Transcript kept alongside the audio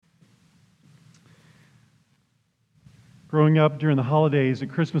Growing up during the holidays at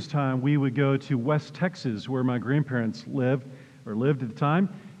Christmas time, we would go to West Texas, where my grandparents lived at the time.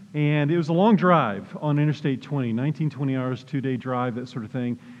 And it was a long drive on Interstate 20, 19, 20 hours, 2-day drive, that sort of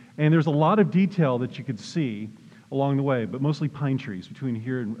thing. And there's a lot of detail that you could see along the way, but mostly pine trees between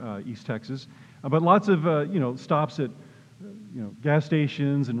here and East Texas. But lots of stops at gas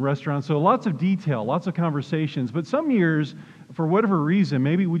stations and restaurants. So lots of detail, lots of conversations. But some years, for whatever reason,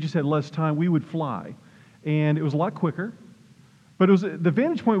 maybe we just had less time, we would fly. And it was a lot quicker. But the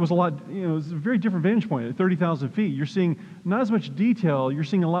vantage point was it was a very different vantage point at 30,000 feet. You're seeing not as much detail, you're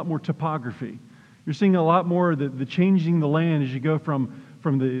seeing a lot more topography. You're seeing a lot more the changing the land as you go from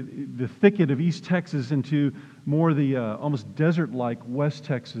the thicket of East Texas into more the almost desert-like West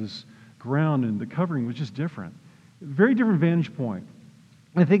Texas ground, and the covering was just different. Very different vantage point.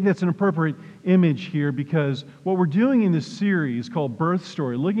 I think that's an appropriate image here because what we're doing in this series called Birth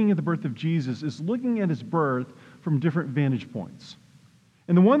Story, looking at the birth of Jesus, is looking at his birth from different vantage points.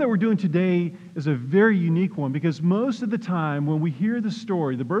 And the one that we're doing today is a very unique one because most of the time when we hear the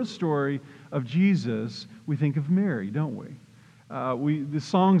story, the birth story of Jesus, we think of Mary, don't we? The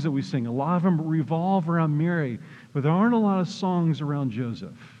songs that we sing, a lot of them revolve around Mary, but there aren't a lot of songs around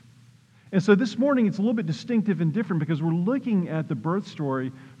Joseph. And so this morning it's a little bit distinctive and different because we're looking at the birth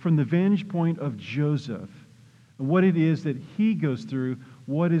story from the vantage point of Joseph and what it is that he goes through,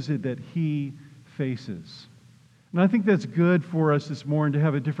 what is it that he faces. And I think that's good for us this morning to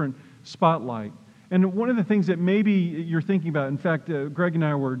have a different spotlight. And one of the things that maybe you're thinking about, in fact, Greg and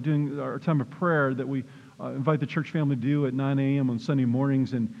I were doing our time of prayer that we invite the church family to do at 9 a.m. on Sunday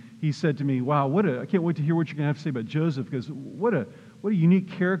mornings, and he said to me, wow, I can't wait to hear what you're going to have to say about Joseph, because what a unique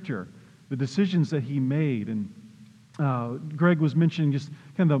character, the decisions that he made. And Greg was mentioning just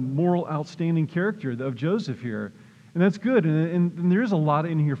kind of the moral outstanding character of Joseph here. And that's good, and there is a lot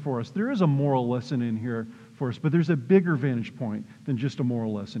in here for us. There is a moral lesson in here for us, but there's a bigger vantage point than just a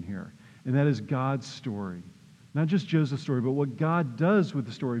moral lesson here, and that is God's story. Not just Joseph's story, but what God does with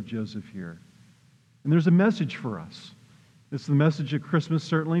the story of Joseph here. And there's a message for us. It's the message of Christmas,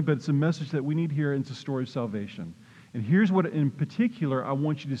 certainly, but it's a message that we need here, and it's a story of salvation. And here's what in particular I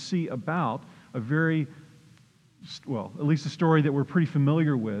want you to see about at least a story that we're pretty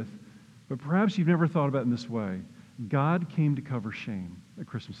familiar with, but perhaps you've never thought about it in this way. God came to cover shame at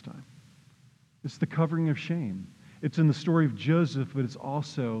Christmas time. It's the covering of shame. It's in the story of Joseph, but it's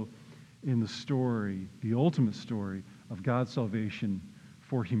also in the story, the ultimate story of God's salvation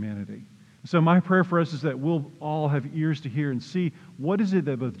for humanity. So my prayer for us is that we'll all have ears to hear and see what is it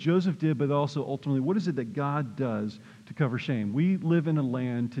that both Joseph did, but also ultimately what is it that God does to cover shame. We live in a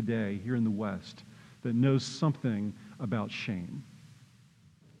land today here in the West that knows something about shame.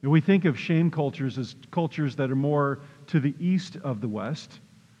 And we think of shame cultures as cultures that are more to the east of the West,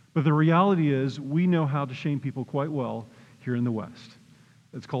 but the reality is we know how to shame people quite well here in the West.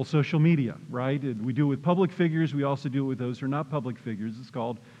 It's called social media, right? We do it with public figures. We also do it with those who are not public figures. It's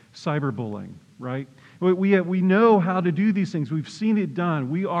called cyberbullying, right? We know how to do these things. We've seen it done.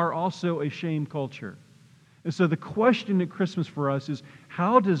 We are also a shame culture. And so the question at Christmas for us is,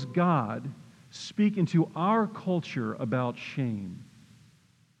 how does God speak into our culture about shame?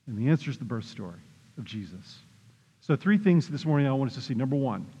 And the answer is the birth story of Jesus. So 3 things this morning I want us to see. Number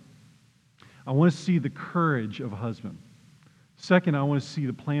 1, I want to see the courage of a husband. Second, I want to see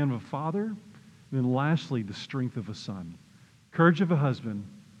the plan of a father. And then lastly, the strength of a son. Courage of a husband,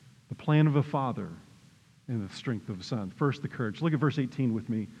 the plan of a father, and the strength of a son. First, the courage. Look at verse 18 with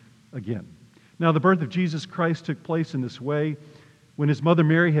me again. Now, the birth of Jesus Christ took place in this way. When his mother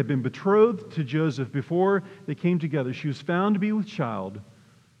Mary had been betrothed to Joseph, before they came together, she was found to be with child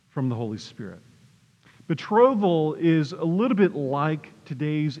from the Holy Spirit. Betrothal is a little bit like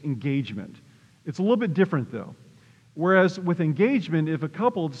today's engagement. It's a little bit different, though. Whereas with engagement, if a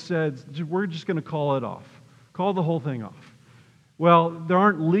couple said, we're just going to call it off, call the whole thing off. Well, there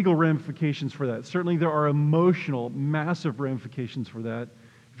aren't legal ramifications for that. Certainly there are emotional, massive ramifications for that,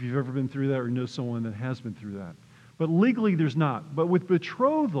 if you've ever been through that or know someone that has been through that. But legally, there's not. But with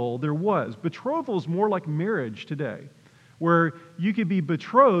betrothal, there was. Betrothal is more like marriage today, where you could be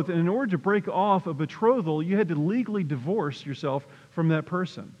betrothed, and in order to break off a betrothal, you had to legally divorce yourself from that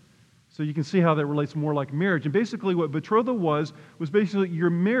person. So you can see how that relates more like marriage. And basically what betrothal was basically you're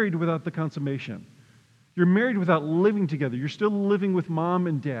married without the consummation. You're married without living together. You're still living with mom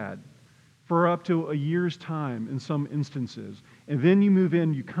and dad for up to a year's time in some instances. And then you move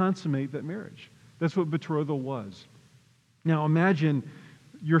in, you consummate that marriage. That's what betrothal was. Now imagine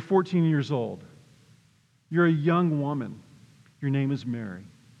you're 14 years old. You're a young woman. Your name is Mary.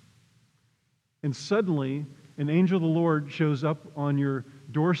 And suddenly, an angel of the Lord shows up on your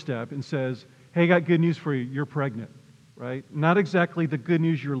doorstep and says, hey, I got good news for you. You're pregnant. right? Not exactly the good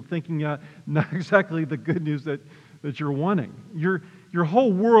news you're thinking of, not exactly the good news that you're wanting. Your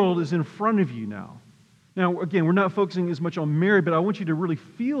whole world is in front of you now. Now, again, we're not focusing as much on Mary, but I want you to really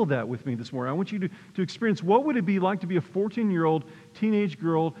feel that with me this morning. I want you to experience what would it be like to be a 14-year-old teenage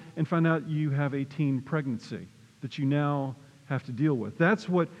girl and find out you have a teen pregnancy that you now have to deal with. That's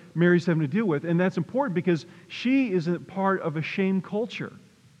what Mary's having to deal with, and that's important because she isn't part of a shame culture,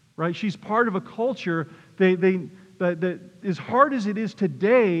 right? She's part of a culture that as hard as it is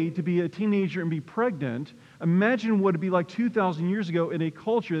today to be a teenager and be pregnant, imagine what it'd be like 2,000 years ago in a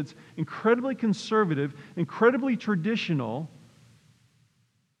culture that's incredibly conservative, incredibly traditional,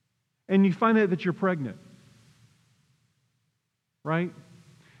 and you find out that you're pregnant, right?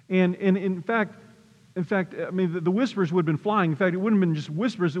 And in fact, I mean, the whispers would have been flying. In fact, it wouldn't have been just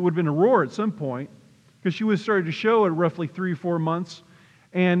whispers, it would have been a roar at some point, because she was starting to show at roughly 3 or 4 months,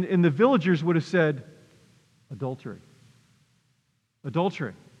 and the villagers would have said, adultery.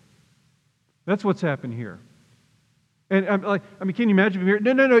 Adultery. That's what's happened here. And can you imagine?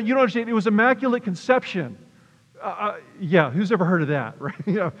 No, you don't understand. It was immaculate conception. Yeah, who's ever heard of that,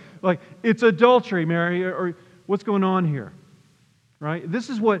 right? It's adultery, Mary, or what's going on here, right? This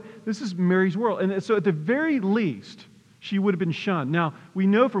is Mary's world. And so at the very least, she would have been shunned. Now, we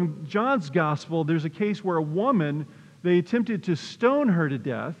know from John's gospel, there's a case where a woman, they attempted to stone her to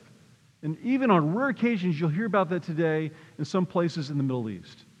death. And even on rare occasions, you'll hear about that today in some places in the Middle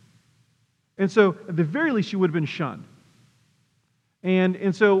East. And so, at the very least, she would have been shunned.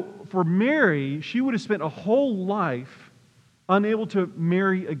 And so, for Mary, she would have spent a whole life unable to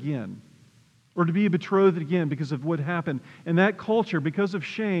marry again or to be betrothed again because of what happened. In that culture, because of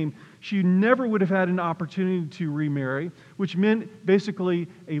shame, she never would have had an opportunity to remarry, which meant basically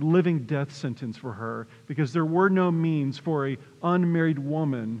a living death sentence for her because there were no means for an unmarried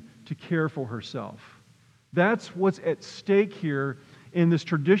woman to care for herself. That's what's at stake here in this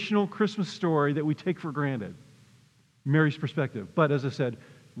traditional Christmas story that we take for granted. Mary's perspective. But as I said,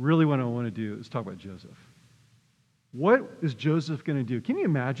 really what I want to do is talk about Joseph. What is Joseph going to do? Can you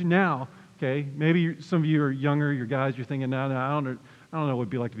imagine now, okay, maybe some of you are younger, you're guys, you're thinking, no, I don't know what it'd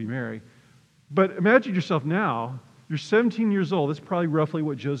be like to be Mary. But imagine yourself now, you're 17 years old. That's probably roughly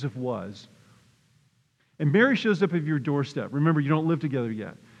what Joseph was. And Mary shows up at your doorstep. Remember, you don't live together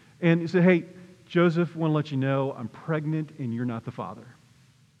yet. And he said, hey, Joseph, I want to let you know I'm pregnant and you're not the father.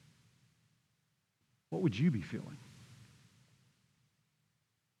 What would you be feeling?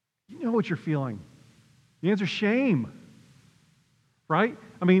 You know what you're feeling. The answer is shame. Right?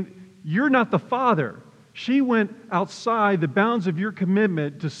 I mean, you're not the father. She went outside the bounds of your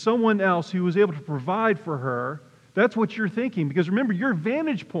commitment to someone else who was able to provide for her. That's what you're thinking. Because remember, your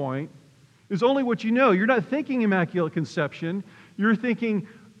vantage point is only what you know. You're not thinking immaculate conception. You're thinking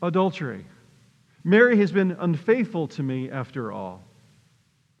adultery. Mary has been unfaithful to me after all.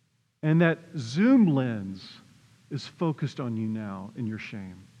 And that zoom lens is focused on you now in your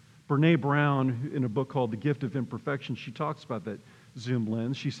shame. Brene Brown, in a book called The Gift of Imperfection, she talks about that zoom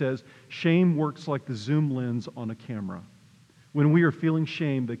lens. She says, shame works like the zoom lens on a camera. When we are feeling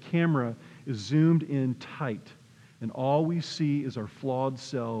shame, the camera is zoomed in tight, and all we see is our flawed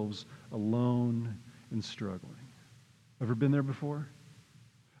selves alone and struggling. Ever been there before?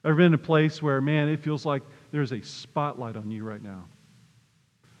 Ever been in a place where, man, it feels like there's a spotlight on you right now?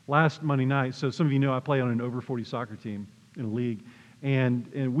 Last Monday night, so some of you know I play on an over 40 soccer team in a league,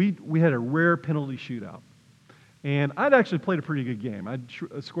 and we had a rare penalty shootout. And I'd actually played a pretty good game. I'd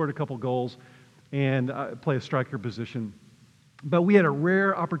scored a couple goals, and I play a striker position. But we had a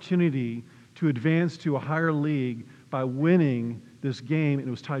rare opportunity to advance to a higher league by winning this game, and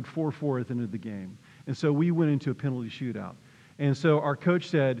it was tied 4-4 at the end of the game. And so we went into a penalty shootout. And so our coach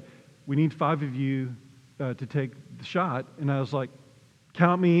said, we need 5 of you to take the shot. And I was like,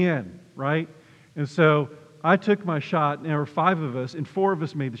 count me in, right? And so I took my shot, and there were 5 of us, and 4 of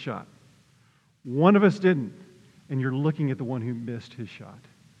us made the shot. 1 of us didn't, and you're looking at the one who missed his shot.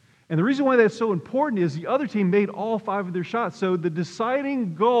 And the reason why that's so important is the other team made all 5 of their shots. So the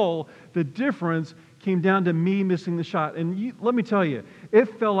deciding goal, the difference, came down to me missing the shot. And let me tell you,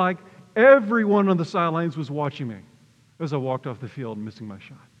 it felt like everyone on the sidelines was watching me as I walked off the field missing my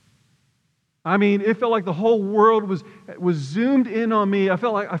shot. I mean, it felt like the whole world was zoomed in on me. I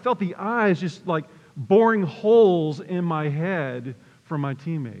felt the eyes just like boring holes in my head from my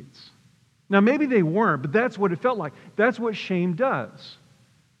teammates. Now, maybe they weren't, but that's what it felt like. That's what shame does.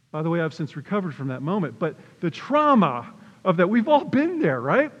 By the way, I've since recovered from that moment. But the trauma of that, we've all been there,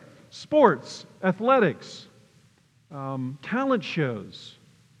 right? Sports, athletics, talent shows,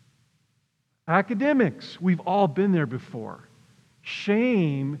 academics, we've all been there before.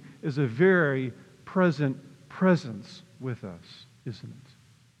 Shame is a very present presence with us, isn't it?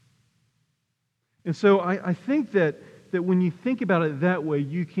 And so I think that when you think about it that way,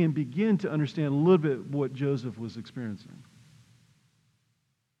 you can begin to understand a little bit what Joseph was experiencing.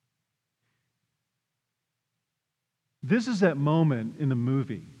 This is that moment in the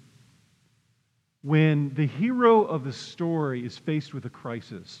movie when the hero of the story is faced with a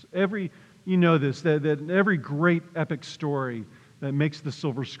crisis. You know this, that every great epic story that makes the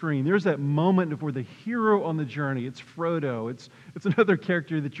silver screen, there's that moment where the hero on the journey, it's Frodo, it's another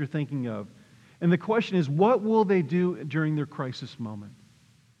character that you're thinking of. And the question is, what will they do during their crisis moment?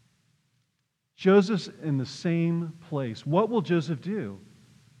 Joseph's in the same place. What will Joseph do?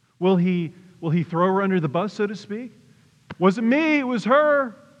 Will he throw her under the bus, so to speak? Wasn't me, it was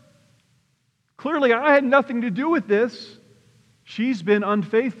her. Clearly, I had nothing to do with this. She's been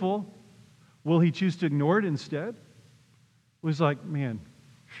unfaithful. Will he choose to ignore it instead? It was like, man,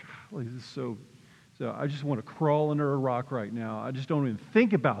 this is so I just want to crawl under a rock right now. I just don't even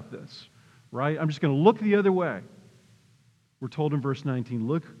think about this, right? I'm just going to look the other way. We're told in verse 19,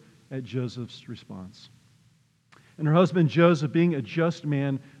 look at Joseph's response. And her husband Joseph, being a just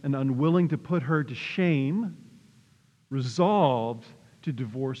man and unwilling to put her to shame, resolved to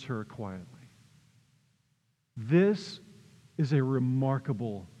divorce her quietly. This is a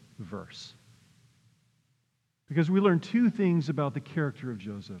remarkable verse, because we learn two things about the character of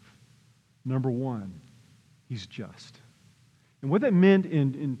Joseph. Number one, he's just. And what that meant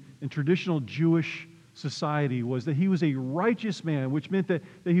in traditional Jewish society was that he was a righteous man, which meant that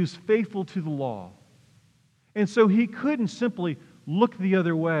he was faithful to the law. And so he couldn't simply look the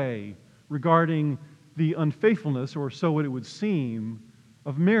other way regarding the unfaithfulness, or so it would seem,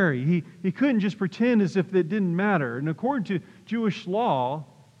 of Mary. He couldn't just pretend as if it didn't matter. And according to Jewish law,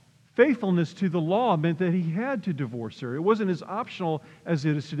 faithfulness to the law meant that he had to divorce her. It wasn't as optional as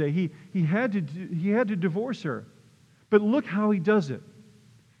it is today. He had to divorce her. But look how he does it.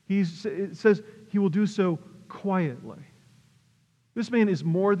 It says he will do so quietly. This man is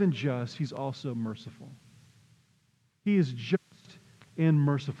more than just, he's also merciful. He is just and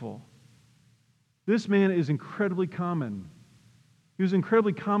merciful. This man is incredibly common. He was an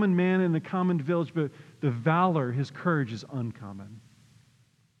incredibly common man in a common village, but the valor, his courage is uncommon.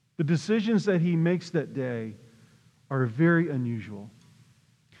 The decisions that he makes that day are very unusual.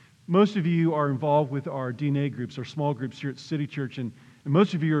 Most of you are involved with our DNA groups, our small groups here at City Church, and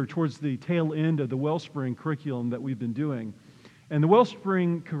most of you are towards the tail end of the Wellspring curriculum that we've been doing. And the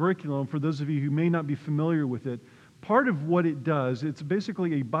Wellspring curriculum, for those of you who may not be familiar with it, part of what it does, it's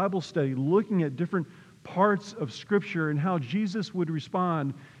basically a Bible study looking at different parts of Scripture and how Jesus would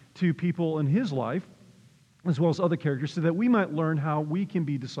respond to people in his life, as well as other characters, so that we might learn how we can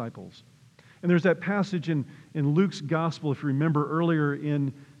be disciples. And there's that passage in Luke's Gospel, if you remember earlier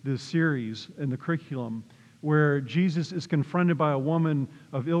in the series, in the curriculum, where Jesus is confronted by a woman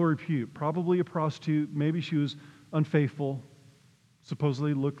of ill repute, probably a prostitute, maybe she was unfaithful,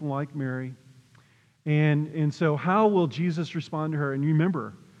 supposedly looking like Mary. And so how will Jesus respond to her? And you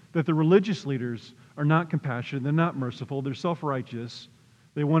remember that the religious leaders are not compassionate, they're not merciful, they're self-righteous.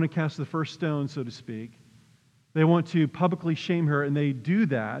 They want to cast the first stone, so to speak. They want to publicly shame her, and they do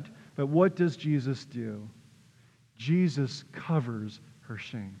that. But what does Jesus do? Jesus covers her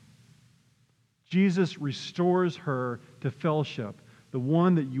shame. Jesus restores her to fellowship. The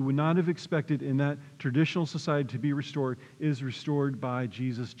one that you would not have expected in that traditional society to be restored is restored by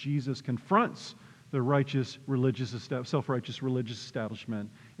Jesus. Jesus confronts the righteous religious, self-righteous religious establishment,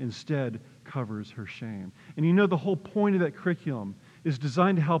 instead covers her shame. And you know, the whole point of that curriculum is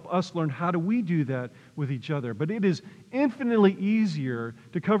designed to help us learn how do we do that with each other. But it is infinitely easier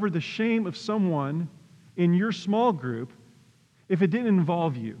to cover the shame of someone in your small group if it didn't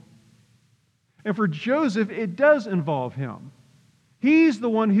involve you. And for Joseph, it does involve him. He's the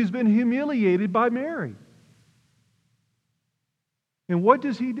one who's been humiliated by Mary. And what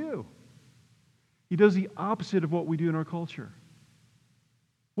does he do? He does the opposite of what we do in our culture.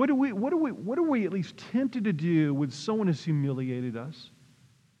 What are we at least tempted to do when someone has humiliated us?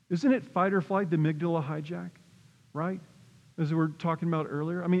 Isn't it fight or flight, the amygdala hijack, right? As we were talking about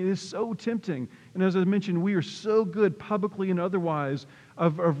earlier. I mean, it is so tempting. And as I mentioned, we are so good publicly and otherwise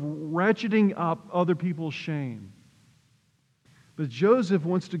of ratcheting up other people's shame. But Joseph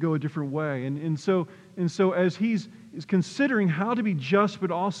wants to go a different way. And so as he's considering how to be just but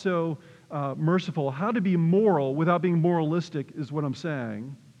also merciful, how to be moral without being moralistic is what I'm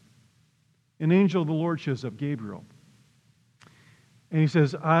saying, an angel of the Lord shows up, Gabriel. And he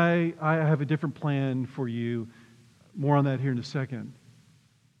says, I have a different plan for you. More on that here in a second.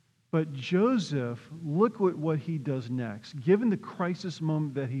 But Joseph, look at what he does next. Given the crisis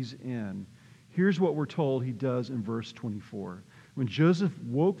moment that he's in, Here's what we're told he does in verse 24. When Joseph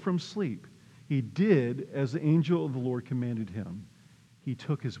woke from sleep, he did as the angel of the Lord commanded him. He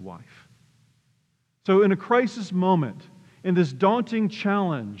took his wife. So in a crisis moment, in this daunting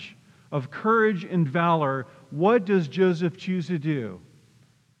challenge of courage and valor, what does Joseph choose to do?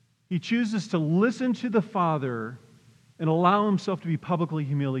 He chooses to listen to the Father and allow himself to be publicly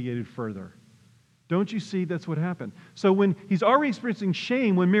humiliated further. Don't you see that's what happened? So when he's already experiencing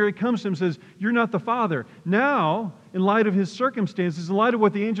shame, when Mary comes to him and says, "You're not the father," now, in light of his circumstances, in light of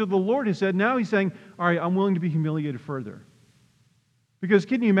what the angel of the Lord has said, now he's saying, all right, I'm willing to be humiliated further. Because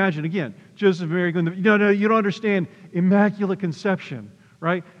can you imagine, again, Joseph and Mary going, no, you don't understand immaculate conception,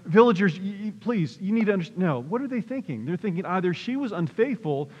 right? Villagers, please, you need to understand. No, what are they thinking? They're thinking either she was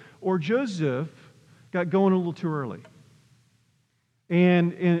unfaithful or Joseph got going a little too early.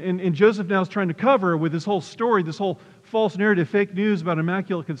 And Joseph now is trying to cover with this whole story, this whole false narrative, fake news about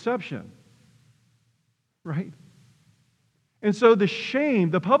immaculate conception. Right? And so the shame,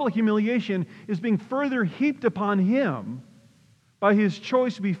 the public humiliation is being further heaped upon him by his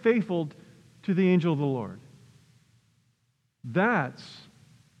choice to be faithful to the angel of the Lord. That's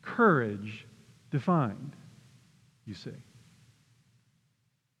courage defined, you see.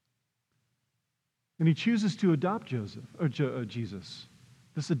 And he chooses to adopt Jesus,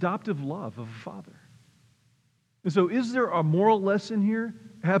 this adoptive love of a father. And so is there a moral lesson here?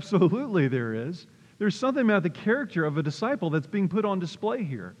 Absolutely there is. There's something about the character of a disciple that's being put on display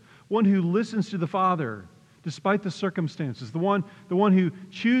here. One who listens to the Father despite the circumstances. The one who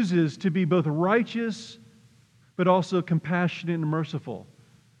chooses to be both righteous but also compassionate and merciful.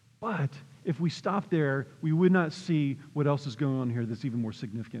 But if we stop there, we would not see what else is going on here that's even more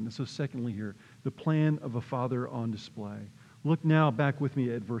significant. And so secondly here, the plan of a father on display. Look now back with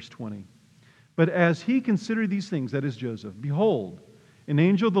me at verse 20. But as he considered these things, that is Joseph, behold, an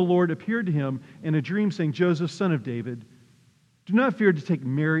angel of the Lord appeared to him in a dream, saying, Joseph, son of David, do not fear to take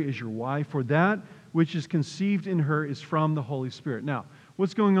Mary as your wife, for that which is conceived in her is from the Holy Spirit. Now,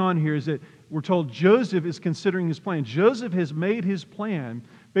 what's going on here is that we're told Joseph is considering his plan. Joseph has made his plan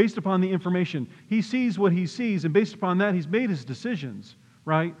based upon the information. He sees what he sees, and based upon that, he's made his decisions,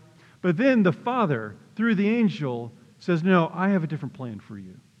 right? But then the Father, through the angel, says, no, I have a different plan for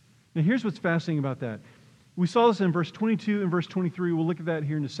you. Now, here's what's fascinating about that. We saw this in verse 22 and verse 23. We'll look at that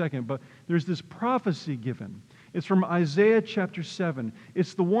here in a second. But there's this prophecy given. It's from Isaiah chapter 7.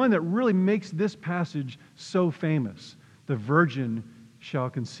 It's the one that really makes this passage so famous. The virgin shall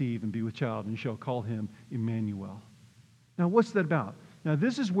conceive and be with child, and shall call him Emmanuel. Now, what's that about? Now,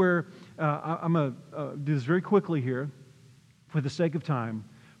 this is where I'm going to do this very quickly here for the sake of time.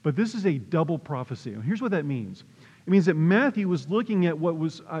 But this is a double prophecy. And here's what that means. It means that Matthew was looking at what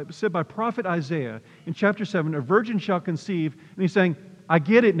was said by prophet Isaiah in chapter 7, a virgin shall conceive, and he's saying, I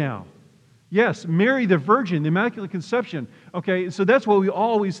get it now. Yes, Mary the Virgin, the Immaculate Conception. Okay, so that's what we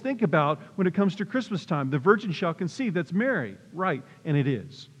always think about when it comes to Christmas time. The virgin shall conceive, that's Mary. Right, and it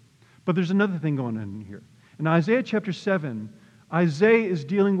is. But there's another thing going on here. In Isaiah chapter 7, Isaiah is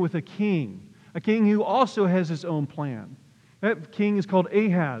dealing with a king who also has his own plan. That king is called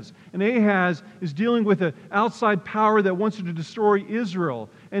Ahaz. And Ahaz is dealing with an outside power that wants to destroy Israel.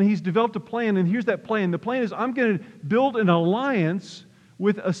 And he's developed a plan, and here's that plan. The plan is, I'm going to build an alliance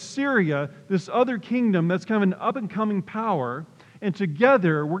with Assyria, this other kingdom that's kind of an up-and-coming power, and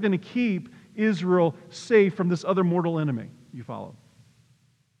together we're going to keep Israel safe from this other mortal enemy. You follow?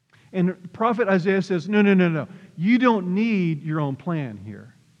 And prophet Isaiah says, no. You don't need your own plan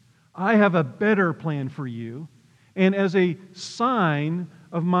here. I have a better plan for you. And as a sign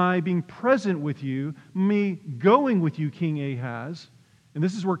of my being present with you, me going with you, King Ahaz, and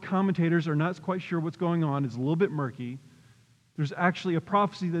this is where commentators are not quite sure what's going on, it's a little bit murky. There's actually a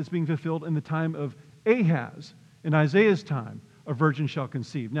prophecy that's being fulfilled in the time of Ahaz, in Isaiah's time, a virgin shall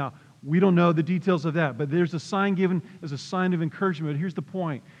conceive. Now, we don't know the details of that, but there's a sign given as a sign of encouragement. Here's the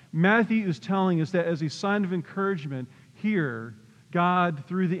point. Matthew is telling us that as a sign of encouragement here, God,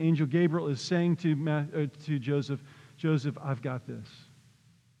 through the angel Gabriel, is saying to Joseph, Joseph, I've got this.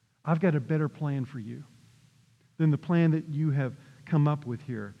 I've got a better plan for you than the plan that you have come up with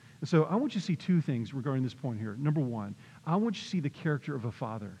here. And so I want you to see two things regarding this point here. Number one, I want you to see the character of a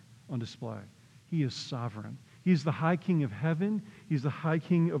father on display. He is sovereign. He's the high king of heaven. He's the high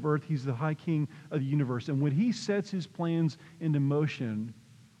king of earth. He's the high king of the universe. And when he sets his plans into motion,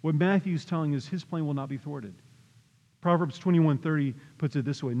 what Matthew's telling us, his plan will not be thwarted. Proverbs 21:30 puts it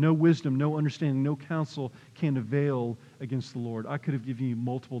this way, no wisdom, no understanding, no counsel can avail against the Lord. I could have given you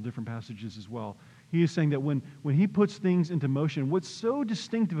multiple different passages as well. He is saying that when he puts things into motion, what's so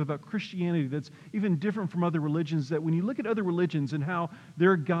distinctive about Christianity that's even different from other religions, that when you look at other religions and how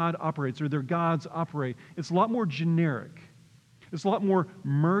their God operates or their gods operate, it's a lot more generic. It's a lot more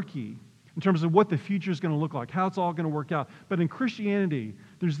murky in terms of what the future is going to look like, how it's all going to work out. But in Christianity,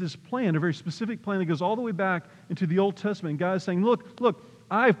 there's this plan, a very specific plan that goes all the way back into the Old Testament. And God is saying, look,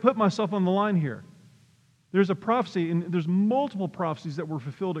 I've put myself on the line here. There's a prophecy, and there's multiple prophecies that were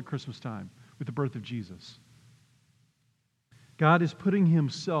fulfilled at Christmas time with the birth of Jesus. God is putting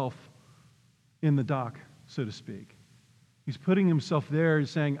himself in the dock, so to speak. He's putting himself there and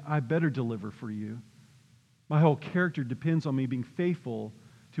saying, I better deliver for you. My whole character depends on me being faithful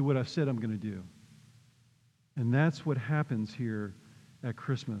to what I've said I'm going to do. And that's what happens here at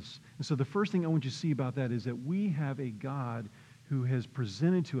Christmas. And so the first thing I want you to see about that is that we have a God who has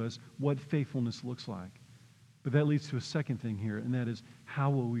presented to us what faithfulness looks like. But that leads to a second thing here, and that is,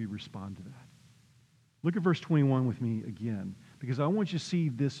 how will we respond to that? Look at verse 21 with me again, because I want you to see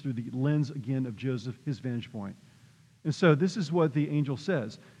this through the lens again of Joseph, his vantage point. And so this is what the angel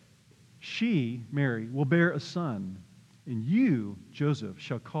says. She, Mary, will bear a son, and you, Joseph,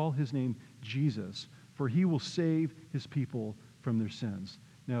 shall call his name Jesus, for he will save his people from their sins.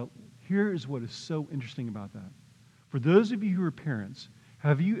 Now, here is what is so interesting about that. For those of you who are parents,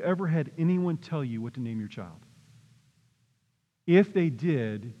 have you ever had anyone tell you what to name your child? If they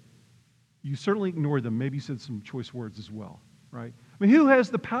did, you certainly ignored them. Maybe you said some choice words as well, right? I mean, who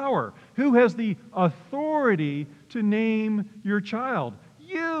has the power? Who has the authority to name your child?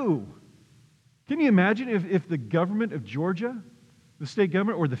 You. Can you imagine if the government of Georgia, the state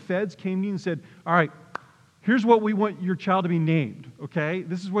government, or the feds came to you and said, all right, here's what we want your child to be named, okay?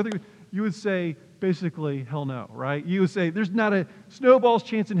 This is whether you would say, basically, hell no, right? You would say, there's not a snowball's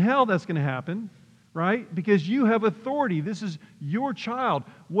chance in hell that's going to happen, right? Because you have authority. This is your child.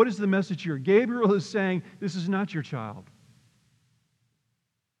 What is the message here? Gabriel is saying, this is not your child.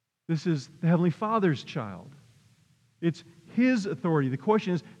 This is the Heavenly Father's child. It's his authority. The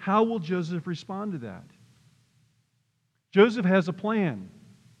question is, how will Joseph respond to that? Joseph has a plan.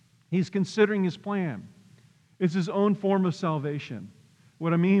 He's considering his plan. It's his own form of salvation.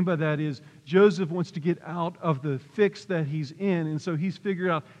 What I mean by that is Joseph wants to get out of the fix that he's in, and so he's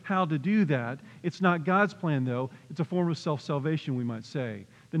figured out how to do that. It's not God's plan, though. It's a form of self-salvation, we might say.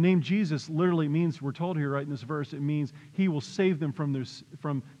 The name Jesus literally means, we're told here right in this verse, it means he will save them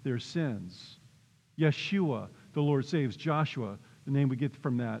from their sins. Yeshua, the Lord saves. Joshua, the name we get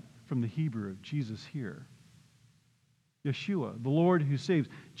from that, from the Hebrew, Jesus here. Yeshua, the Lord who saves.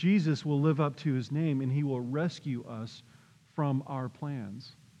 Jesus will live up to his name, and he will rescue us from our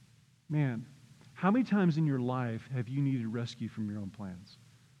plans. Man, how many times in your life have you needed rescue from your own plans?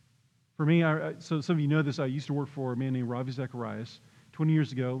 For me, so some of you know this, I used to work for a man named Ravi Zacharias 20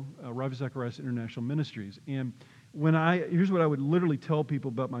 years ago, Ravi Zacharias International Ministries. And here's what I would literally tell people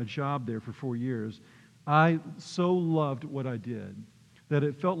about my job there for 4 years. I so loved what I did that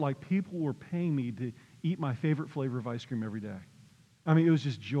it felt like people were paying me to eat my favorite flavor of ice cream every day. I mean, it was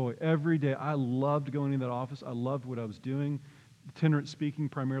just joy. Every day, I loved going into that office. I loved what I was doing, itinerant speaking,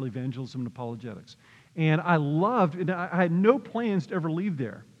 primarily evangelism and apologetics. And I had no plans to ever leave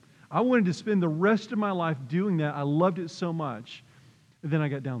there. I wanted to spend the rest of my life doing that. I loved it so much. And then I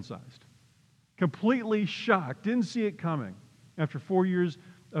got downsized. Completely shocked. Didn't see it coming. After 4 years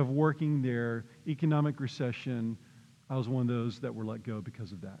of working there, economic recession, I was one of those that were let go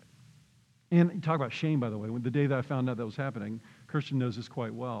because of that. And talk about shame, by the way. The day that I found out that was happening, Kirsten knows this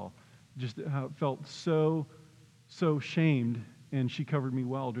quite well. Just how it felt so shamed, and she covered me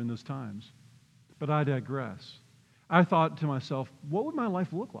well during those times. But I digress. I thought to myself, what would my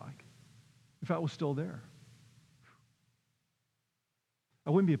life look like if I was still there? I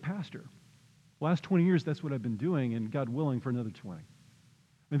wouldn't be a pastor. The last 20 years, that's what I've been doing, and God willing, for another 20.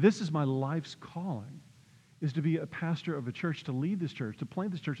 And this is my life's calling, is to be a pastor of a church, to lead this church, to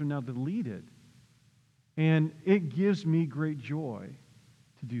plant this church, and now to lead it. And it gives me great joy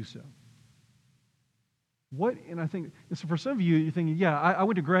to do so. And I think, so for some of you, you're thinking, yeah, I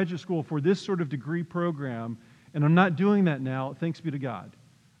went to graduate school for this sort of degree program, and I'm not doing that now, thanks be to God.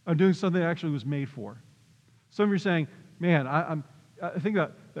 I'm doing something I actually was made for. Some of you are saying, man, I think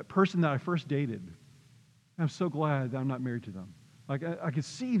about that person that I first dated. I'm so glad that I'm not married to them. Like I could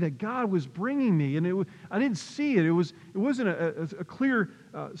see that God was bringing me, and I didn't see it. It wasn't a clear,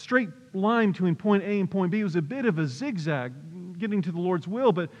 straight line between point A and point B. It was a bit of a zigzag, getting to the Lord's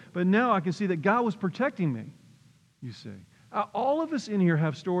will. But now I can see that God was protecting me. You see, all of us in here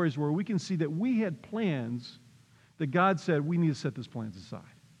have stories where we can see that we had plans that God said we need to set those plans aside.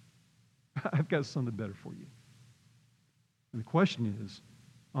 I've got something better for you. And the question is,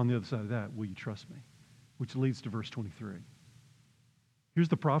 on the other side of that, will you trust me? Which leads to verse 23. Here's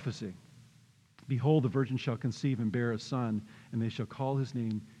the prophecy. Behold, the virgin shall conceive and bear a son, and they shall call his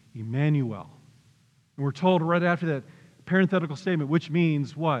name Emmanuel. And we're told right after that parenthetical statement, which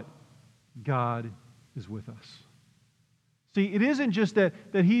means what? God is with us. See, it isn't just that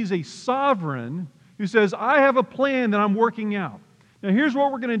he's a sovereign who says, I have a plan that I'm working out. Now, here's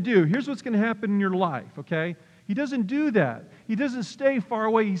what we're going to do. Here's what's going to happen in your life, okay? He doesn't do that. He doesn't stay far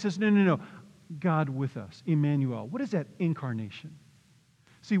away. He says, no. God with us, Emmanuel. What is that? Incarnation.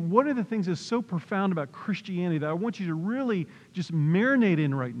 See, one of the things that's so profound about Christianity that I want you to really just marinate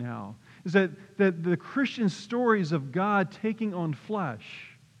in right now is that the Christian stories of God taking on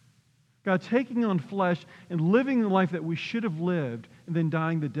flesh, God taking on flesh and living the life that we should have lived and then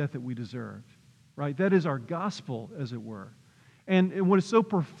dying the death that we deserved, right? That is our gospel, as it were. And what is so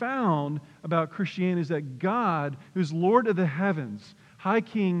profound about Christianity is that God, who's Lord of the heavens, High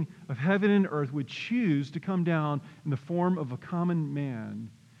King of heaven and earth, would choose to come down in the form of a common man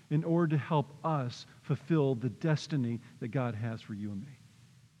in order to help us fulfill the destiny that God has for you and me.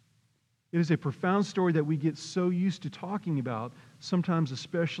 It is a profound story that we get so used to talking about, sometimes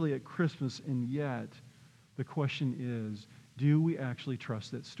especially at Christmas, and yet the question is, do we actually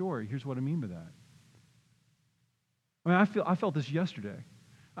trust that story? Here's what I mean by that. I mean, I felt this yesterday.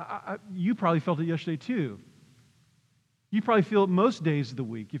 You probably felt it yesterday too. You probably feel it most days of the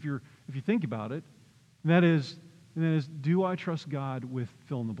week if you think about it. And that is, do I trust God with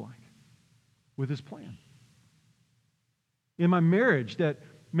fill in the blank, with His plan? In my marriage, that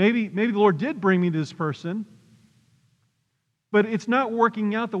maybe the Lord did bring me to this person, but it's not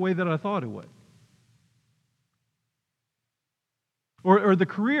working out the way that I thought it would. Or the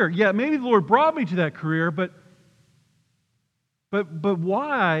career, yeah, maybe the Lord brought me to that career, but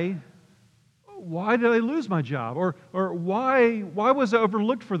why? Why did I lose my job? Or why was I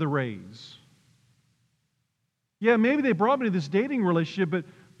overlooked for the raise? Yeah, maybe they brought me to this dating relationship,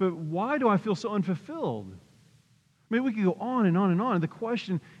 but why do I feel so unfulfilled? I mean, we could go on and on and on. The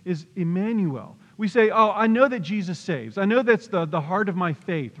question is Emmanuel. We say, oh, I know that Jesus saves. I know that's the heart of my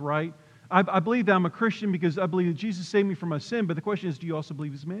faith, right? I believe that I'm a Christian because I believe that Jesus saved me from my sin, but the question is, do you also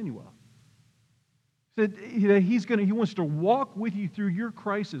believe He's Emmanuel? That He wants to walk with you through your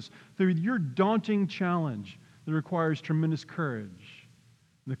crisis, through your daunting challenge that requires tremendous courage.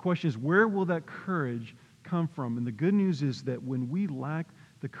 And the question is, where will that courage come from? And the good news is that when we lack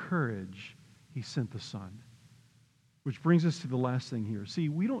the courage, He sent the Son. Which brings us to the last thing here. See,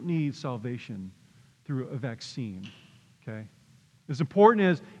 we don't need salvation through a vaccine, okay? As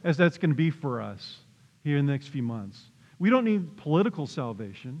important as that's going to be for us here in the next few months. We don't need political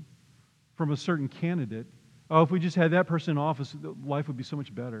salvation from a certain candidate. Oh, if we just had that person in office, life would be so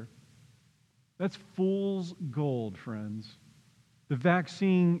much better. That's fool's gold, friends. The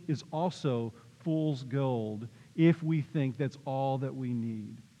vaccine is also fool's gold if we think that's all that we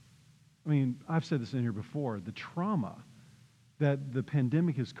need. I mean, I've said this in here before. The trauma that the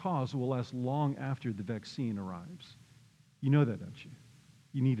pandemic has caused will last long after the vaccine arrives. You know that, don't you?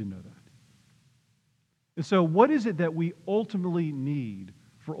 You need to know that. And so what is it that we ultimately need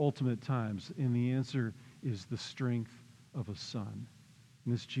for ultimate times? And the answer is the strength of a son.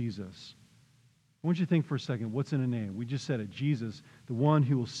 And it's Jesus. I want you to think for a second, what's in a name? We just said it, Jesus, the one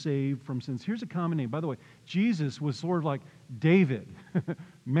who will save from sins. Here's a common name. By the way, Jesus was sort of like David,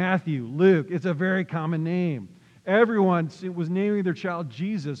 Matthew, Luke. It's a very common name. Everyone was naming their child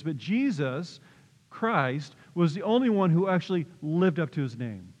Jesus, but Jesus, Christ, was the only one who actually lived up to His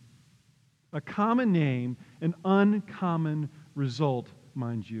name. A common name, an uncommon result,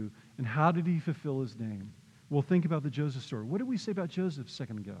 mind you. And how did He fulfill His name? Well, think about the Joseph story. What did we say about Joseph a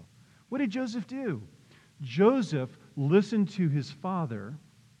second ago? What did Joseph do? Joseph listened to his father,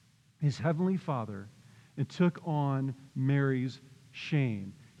 his heavenly Father, and took on Mary's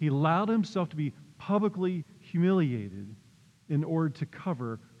shame. He allowed himself to be publicly humiliated in order to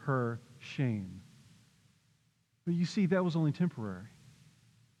cover her shame. But you see, that was only temporary.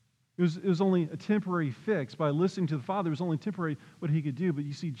 It was only a temporary fix. By listening to the Father, it was only temporary what He could do. But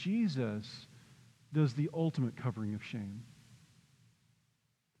you see, Jesus does the ultimate covering of shame.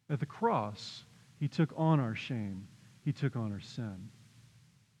 At the cross, He took on our shame. He took on our sin.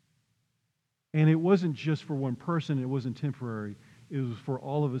 And it wasn't just for one person. It wasn't temporary. It was for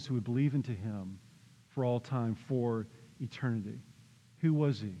all of us who would believe into Him for all time, for eternity. Who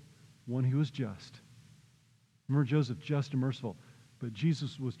was He? One who was just. Remember Joseph, just and merciful. But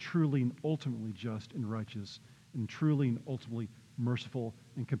Jesus was truly and ultimately just and righteous, and truly and ultimately merciful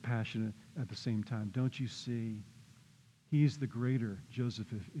and compassionate at the same time. Don't you see? He's the greater Joseph,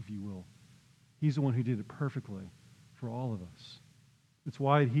 if you will. He's the one who did it perfectly for all of us. It's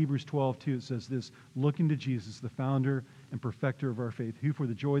why in Hebrews 12:2 it says this, looking to Jesus, the founder and perfecter of our faith, who for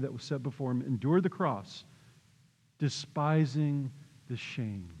the joy that was set before him endured the cross, despising the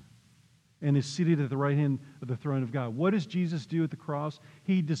shame, and is seated at the right hand of the throne of God. What does Jesus do at the cross?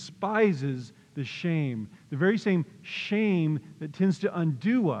 He despises the shame, the very same shame that tends to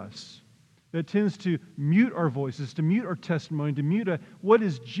undo us, that tends to mute our voices, to mute our testimony, to mute what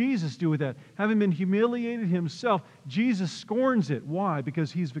does Jesus do with that? Having been humiliated himself, Jesus scorns it. Why?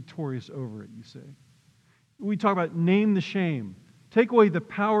 Because he's victorious over it, you see. We talk about name the shame. Take away the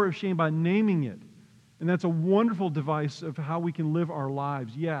power of shame by naming it. And that's a wonderful device of how we can live our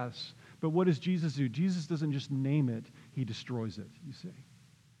lives, yes. But what does Jesus do? Jesus doesn't just name it, he destroys it, you see.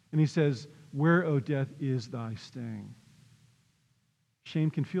 And he says, where, O death, is thy sting?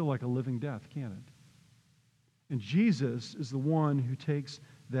 Shame can feel like a living death, can't it? And Jesus is the one who takes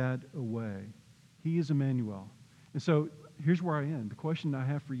that away. He is Emmanuel. And so here's where I end. The question I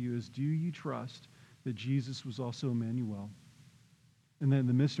have for you is, do you trust that Jesus was also Emmanuel? And then in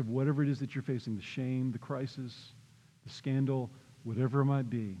the midst of whatever it is that you're facing, the shame, the crisis, the scandal, whatever it might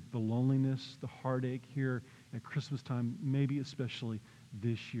be, the loneliness, the heartache here at Christmas time, maybe especially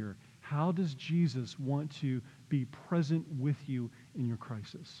this year, how does Jesus want to be present with you in your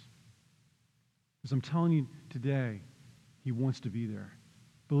crisis? As I'm telling you today, he wants to be there.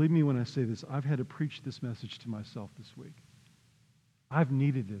 Believe me when I say this, I've had to preach this message to myself this week. I've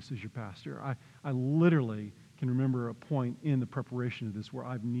needed this as your pastor. I literally can remember a point in the preparation of this where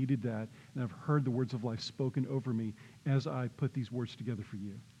I've needed that, and I've heard the words of life spoken over me as I put these words together for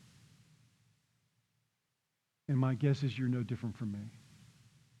you. And my guess is you're no different from me.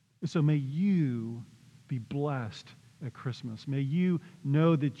 And so may you be blessed at Christmas. May you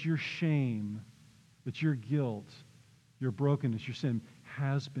know that your shame, that your guilt, your brokenness, your sin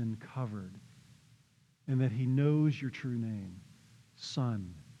has been covered, and that he knows your true name,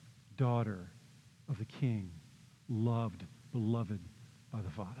 son, daughter of the King, loved, beloved by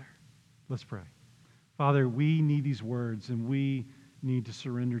the Father. Let's pray. Father, we need these words, and we need to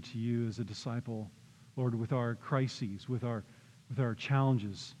surrender to you as a disciple, Lord, with our crises, with our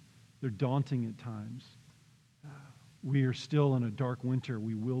challenges. They're daunting at times. We are still in a dark winter.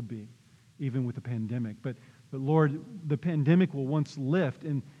 We will be, even with the pandemic. But Lord, the pandemic will once lift,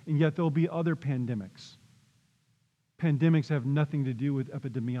 and yet there'll be other pandemics. Pandemics have nothing to do with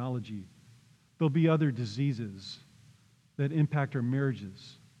epidemiology. There'll be other diseases that impact our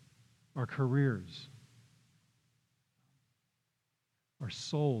marriages, our careers, our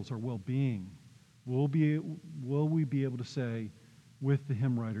souls, our well-being. Will we be able to say with the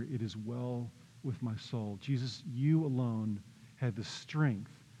hymn writer, it is well with my soul? Jesus, you alone had the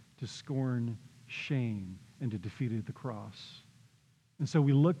strength to scorn shame and to defeat it at the cross. And so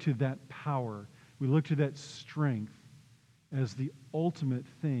we look to that power, we look to that strength as the ultimate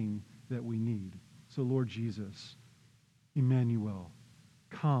thing that we need. So Lord Jesus, Emmanuel,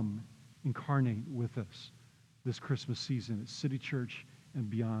 come incarnate with us this Christmas season at City Church and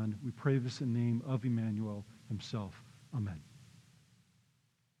beyond. We pray this in the name of Emmanuel himself. Amen.